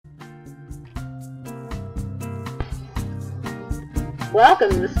Welcome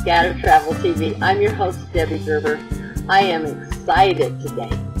to Scatter Travel TV. I'm your host, Debbie Gerber. I am excited today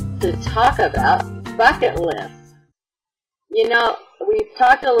to talk about bucket lists. You know, we've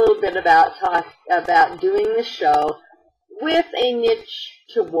talked a little bit about doing the show with a niche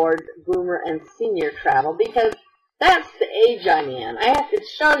toward boomer and senior travel because that's the age I'm in. I have to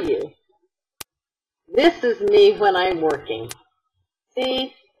show you. This is me when I'm working.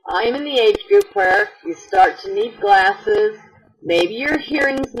 See, I'm in the age group where you start to need glasses. Maybe your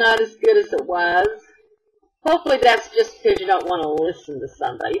hearing's not as good as it was. Hopefully that's just because you don't want to listen to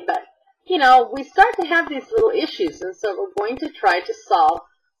somebody. But, you know, we start to have these little issues, and so we're going to try to solve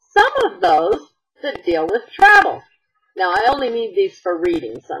some of those that deal with travel. Now, I only need these for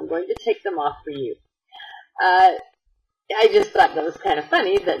reading, so I'm going to take them off for you. I just thought that was kind of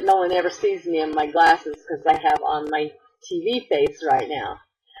funny that no one ever sees me in my glasses because I have on my TV face right now.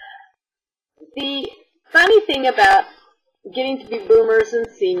 The funny thing about getting to be boomers and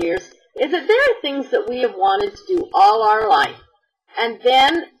seniors is that there are things that we have wanted to do all our life. And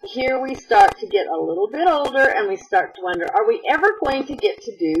then here we start to get a little bit older and we start to wonder, are we ever going to get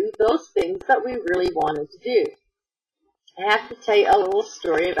to do those things that we really wanted to do? I have to tell you a little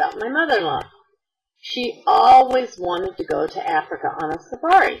story about my mother-in-law. She always wanted to go to Africa on a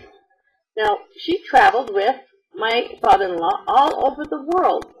safari. Now, she traveled with my father-in-law all over the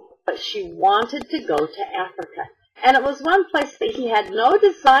world, but she wanted to go to Africa. And it was one place that he had no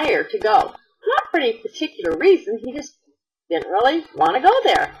desire to go. Not for any particular reason, he just didn't really want to go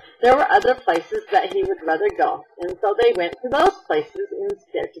there. There were other places that he would rather go, and so they went to those places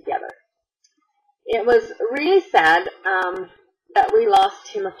instead together. It was really sad that we lost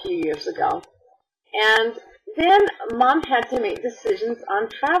him a few years ago. And then Mom had to make decisions on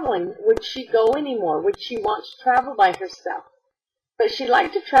traveling. Would she go anymore? Would she want to travel by herself? But she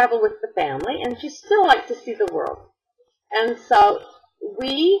liked to travel with the family, and she still liked to see the world. And so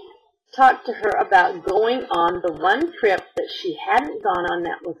we talked to her about going on the one trip that she hadn't gone on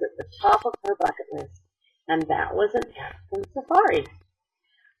that was at the top of her bucket list, and that was an African safari.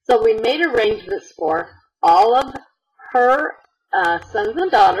 So we made arrangements for all of her sons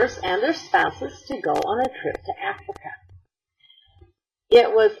and daughters and their spouses to go on a trip to Africa. It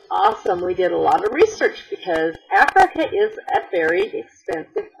was awesome. We did a lot of research because Africa is a very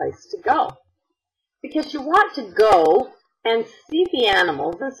expensive place to go. Because you want to go and see the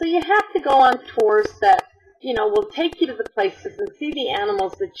animals, and so you have to go on tours that, you know, will take you to the places and see the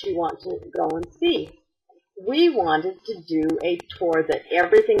animals that you want to go and see. We wanted to do a tour that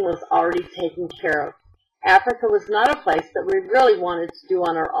everything was already taken care of. Africa was not a place that we really wanted to do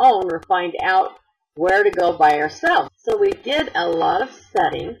on our own or find out where to go by ourselves. So we did a lot of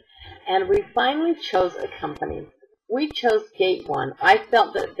studying, and we finally chose a company. We chose Gate One. I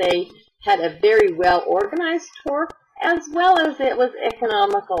felt that they had a very well-organized tour, as well as it was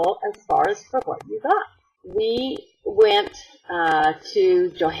economical as far as for what you got. We went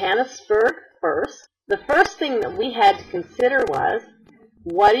to Johannesburg first. The first thing that we had to consider was,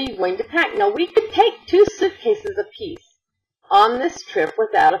 what are you going to pack? Now, we could take 2 suitcases apiece on this trip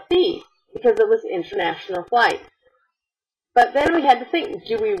without a fee because it was an international flight. But then we had to think,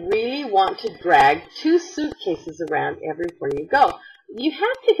 do we really want to drag 2 suitcases around everywhere you go? You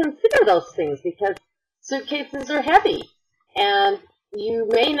have to consider those things because suitcases are heavy, and you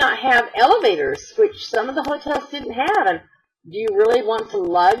may not have elevators, which some of the hotels didn't have. And do you really want to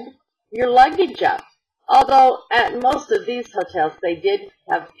lug your luggage up? Although at most of these hotels, they did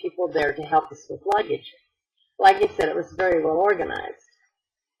have people there to help us with luggage. Like I said, it was very well organized.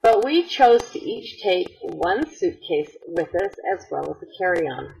 But we chose to each take 1 suitcase with us as well as a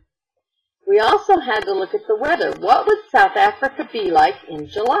carry-on. We also had to look at the weather. What would South Africa be like in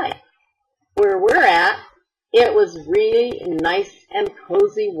July? Where we're at, it was really nice and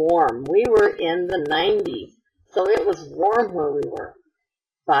cozy warm. We were in the 90s, so it was warm where we were.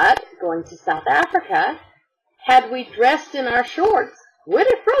 But going to South Africa, had we dressed in our shorts, would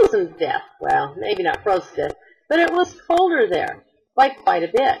have frozen to death. Well, maybe not frozen to death, but it was colder there by quite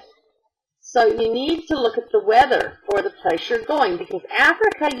a bit. So you need to look at the weather for the place you're going, because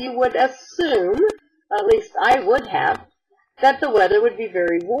Africa, you would assume, at least I would have, that the weather would be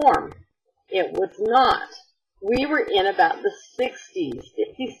very warm. It was not. We were in about the 60s,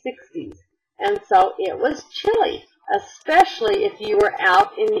 50s, 60s, and so it was chilly, especially if you were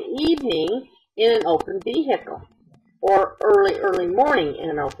out in the evening in an open vehicle, or early morning in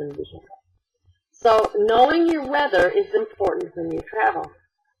an open vehicle. So knowing your weather is important when you travel.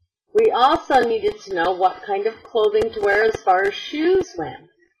 We also needed to know what kind of clothing to wear as far as shoes went.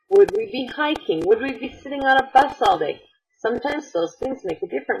 Would we be hiking? Would we be sitting on a bus all day? Sometimes those things make a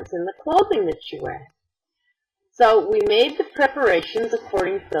difference in the clothing that you wear. So we made the preparations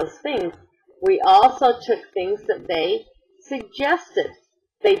according to those things. We also took things that they suggested.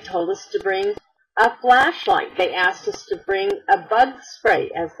 They told us to bring a flashlight. They asked us to bring a bug spray,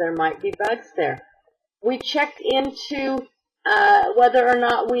 as there might be bugs there. We checked into whether or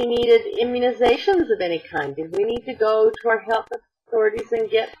not we needed immunizations of any kind. Did we need to go to our health authorities and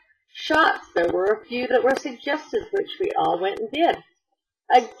get shots? There were a few that were suggested, which we all went and did.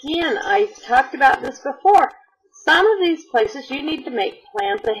 Again, I talked about this before. Some of these places you need to make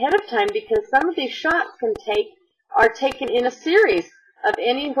plans ahead of time because some of these shots are taken in a series of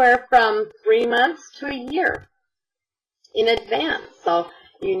anywhere from 3 months to a year in advance. So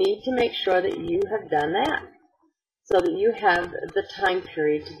you need to make sure that you have done that so that you have the time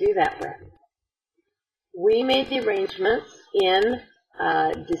period to do that with. We made the arrangements in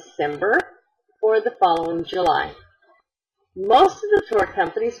December for the following July. Most of the tour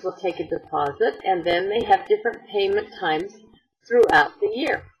companies will take a deposit, and then they have different payment times throughout the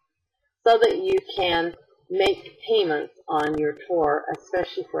year so that you can make payments on your tour,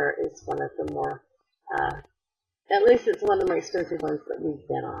 especially where it's one of the more, at least it's one of the more expensive ones that we've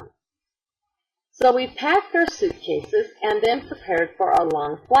been on. So we packed our suitcases and then prepared for our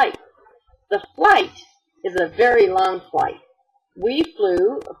long flight. The flight is a very long flight. We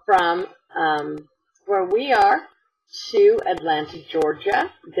flew from where we are to Atlanta, Georgia.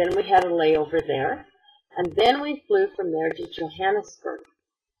 Then we had a layover there. And then we flew from there to Johannesburg.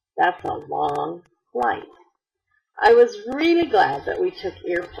 That's a long flight. I was really glad that we took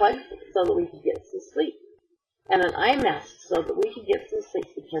earplugs so that we could get some sleep, and an eye mask so that we could get some sleep,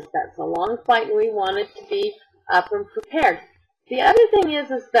 because that's a long flight and we wanted to be up and prepared. The other thing is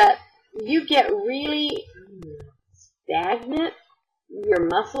that you get really stagnant. Your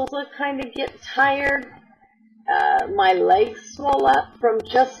muscles will kind of get tired. My legs swell up from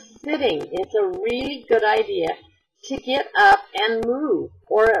just sitting. It's a really good idea to get up and move,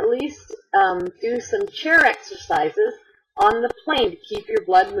 or at least do some chair exercises on the plane to keep your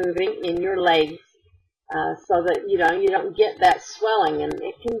blood moving in your legs so that you don't get that swelling. And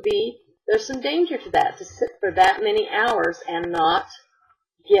it can be, there's some danger to that, to sit for that many hours and not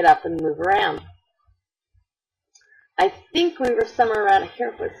get up and move around. I think we were somewhere around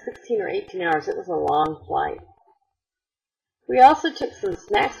here for 16 or 18 hours. It was a long flight. We also took some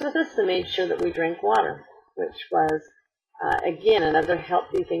snacks with us and made sure that we drank water, which was, again, another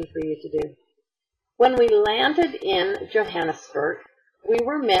healthy thing for you to do. When we landed in Johannesburg, we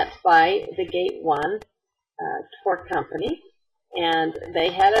were met by the Gate 1 tour company, and they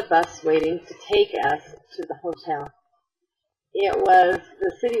had a bus waiting to take us to the hotel.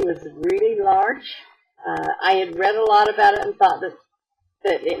 The city was really large. I had read a lot about it and thought that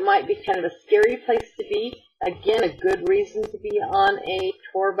it might be kind of a scary place to be. Again, a good reason to be on a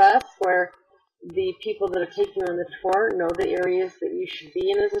tour bus where the people that are taking you on the tour know the areas that you should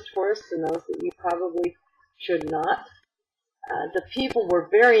be in as a tourist and those that you probably should not. The people were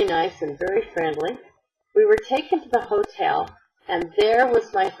very nice and very friendly. We were taken to the hotel, and there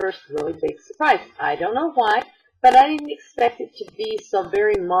was my first really big surprise. I don't know why, but I didn't expect it to be so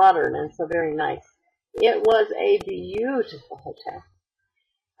very modern and so very nice. It was a beautiful hotel.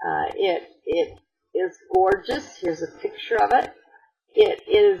 It is gorgeous. Here's a picture of it. It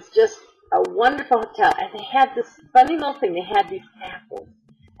is just a wonderful hotel. And they had this funny little thing. They had these apples,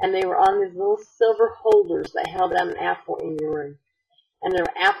 and they were on these little silver holders that held out an apple in your room. And there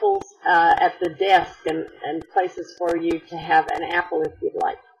were apples at the desk and places for you to have an apple if you'd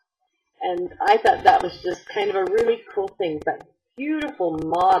like. And I thought that was just kind of a really cool thing, but beautiful,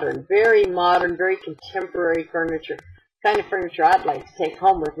 modern, very contemporary furniture. Kind of furniture I'd like to take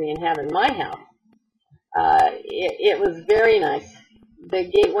home with me and have in my house. It was very nice. The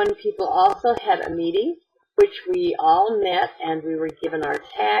Gate 1 people also had a meeting, which we all met, and we were given our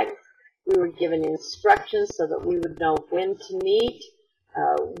tags. We were given instructions so that we would know when to meet,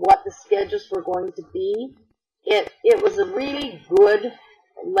 what the schedules were going to be. It was a really good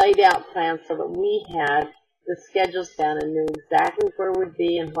laid out plan so that we had the schedules down and knew exactly where we'd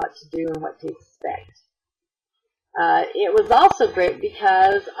be and what to do and what to expect. It was also great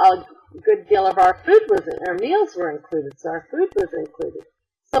because a good deal of our meals were included, so our food was included.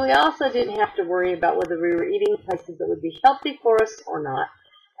 So we also didn't have to worry about whether we were eating places that would be healthy for us or not,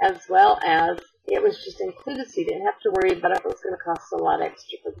 as well as it was just included, so you didn't have to worry about if it was going to cost a lot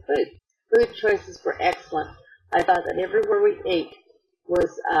extra for the food. Food choices were excellent. I thought that everywhere we ate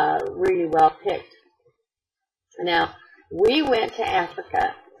was really well picked. Now, we went to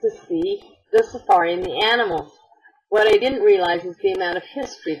Africa to see the safari and the animals. What I didn't realize is the amount of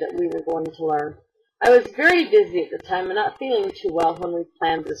history that we were going to learn. I was very busy at the time and not feeling too well when we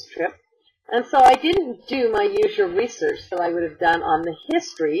planned this trip, And so I didn't do my usual research that I would have done on the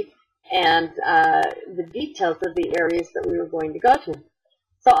history and the details of the areas that we were going to go to.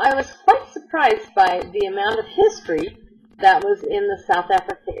 So I was quite surprised by the amount of history that was in the South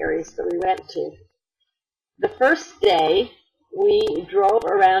Africa areas that we went to. The first day, we drove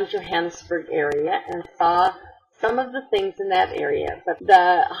around Johannesburg area and saw some of the things in that area. But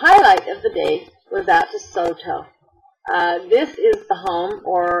the highlight of the day was out to Soto. This is the home,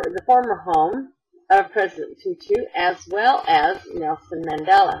 or the former home, of President Tutu, as well as Nelson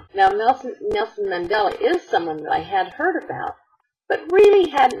Mandela. Now, Nelson Mandela is someone that I had heard about, but really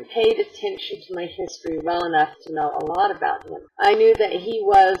hadn't paid attention to my history well enough to know a lot about him. I knew that he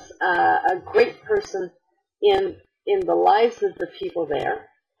was a great person in the lives of the people there,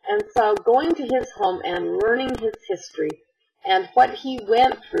 and so going to his home and learning his history and what he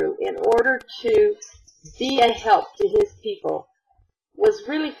went through in order to be a help to his people was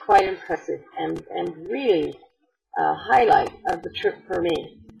really quite impressive and really a highlight of the trip for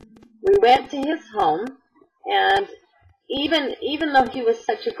me. We went to his home, and even though he was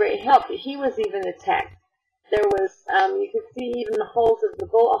such a great help, he was even attacked. There was, you could see even the holes of the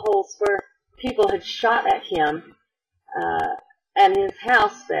bullet holes where people had shot at him and his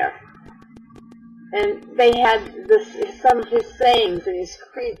house there. And they had some of his sayings and his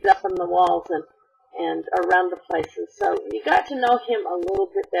creeds up on the walls and around the places. So you got to know him a little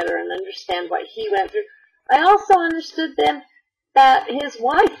bit better and understand what he went through. I also understood then that his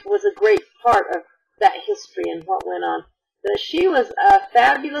wife was a great part of that history and what went on. That she was a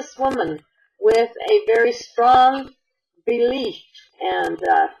fabulous woman with a very strong belief and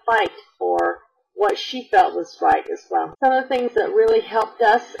fight for what she felt was right as well. Some of the things that really helped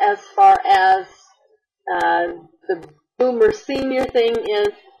us as far as the boomer senior thing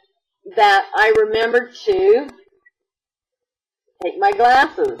is that I remembered to take my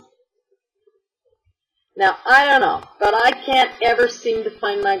glasses. Now, I don't know, but I can't ever seem to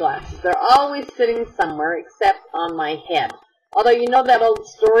find my glasses. They're always sitting somewhere except on my head. Although you know that old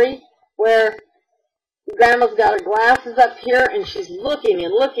story where Grandma's got her glasses up here and she's looking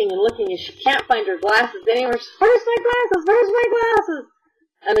and looking and looking and she can't find her glasses anywhere. She's, where's my glasses? Where's my glasses?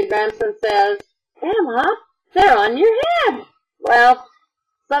 And the grandson says, Grandma, they're on your head. Well,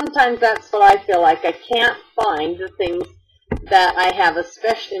 sometimes that's what I feel like. I can't find the things that I have,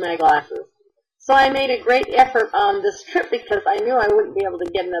 especially my glasses. So I made a great effort on this trip because I knew I wouldn't be able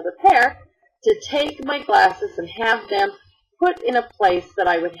to get another pair to take my glasses and have them put in a place that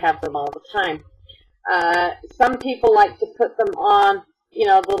I would have them all the time. Some people like to put them on,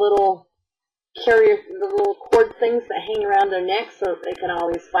 the little carrier, the little cord things that hang around their neck so that they can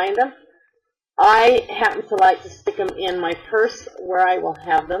always find them. I happen to like to stick them in my purse where I will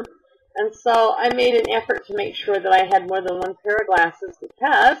have them. And so I made an effort to make sure that I had more than one pair of glasses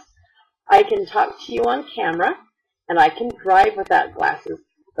because I can talk to you on camera and I can drive without glasses.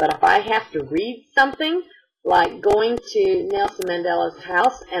 But if I have to read something, like going to Nelson Mandela's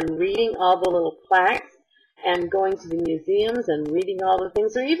house and reading all the little plaques and going to the museums and reading all the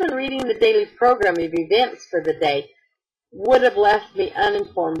things, or even reading the daily program of events for the day, would have left me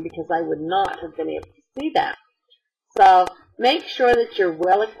uninformed because I would not have been able to see that. So make sure that you're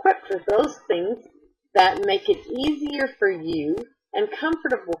well equipped with those things that make it easier for you and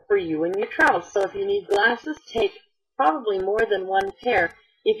comfortable for you when you travel. So if you need glasses, take probably more than one pair.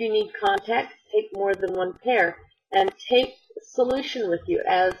 If you need contacts, take more than one pair. And take a solution with you,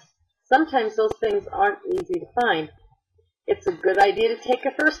 as sometimes those things aren't easy to find. It's a good idea to take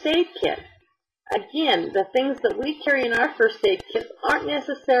a first aid kit. Again, the things that we carry in our first aid kits aren't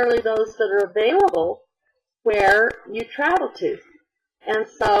necessarily those that are available where you travel to. And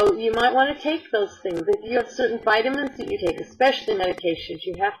so you might want to take those things. If you have certain vitamins that you take, especially medications,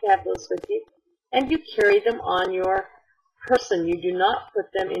 you have to have those with you. And you carry them on your person. You do not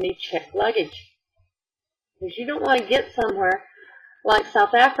put them in a checked luggage. Because you don't want to get somewhere like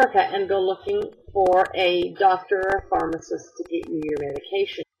South Africa and go looking for a doctor or a pharmacist to get you your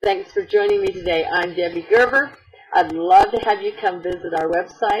medication. Thanks for joining me today. I'm Debbie Gerber. I'd love to have you come visit our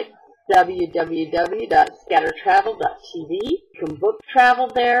website, www.scattertravel.tv. You can book travel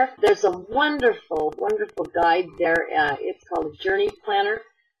there. There's a wonderful, wonderful guide there. It's called a Journey Planner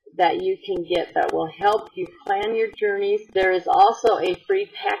that you can get that will help you plan your journeys. There is also a free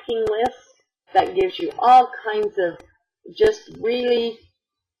packing list that gives you all kinds of just really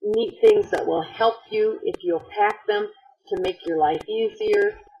neat things that will help you if you'll pack them to make your life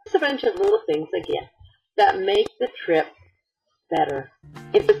easier. It's a bunch of little things, again, that make the trip better.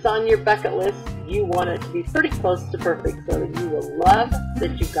 If it's on your bucket list, you want it to be pretty close to perfect so that you will love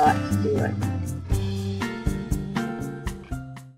that you got to do it.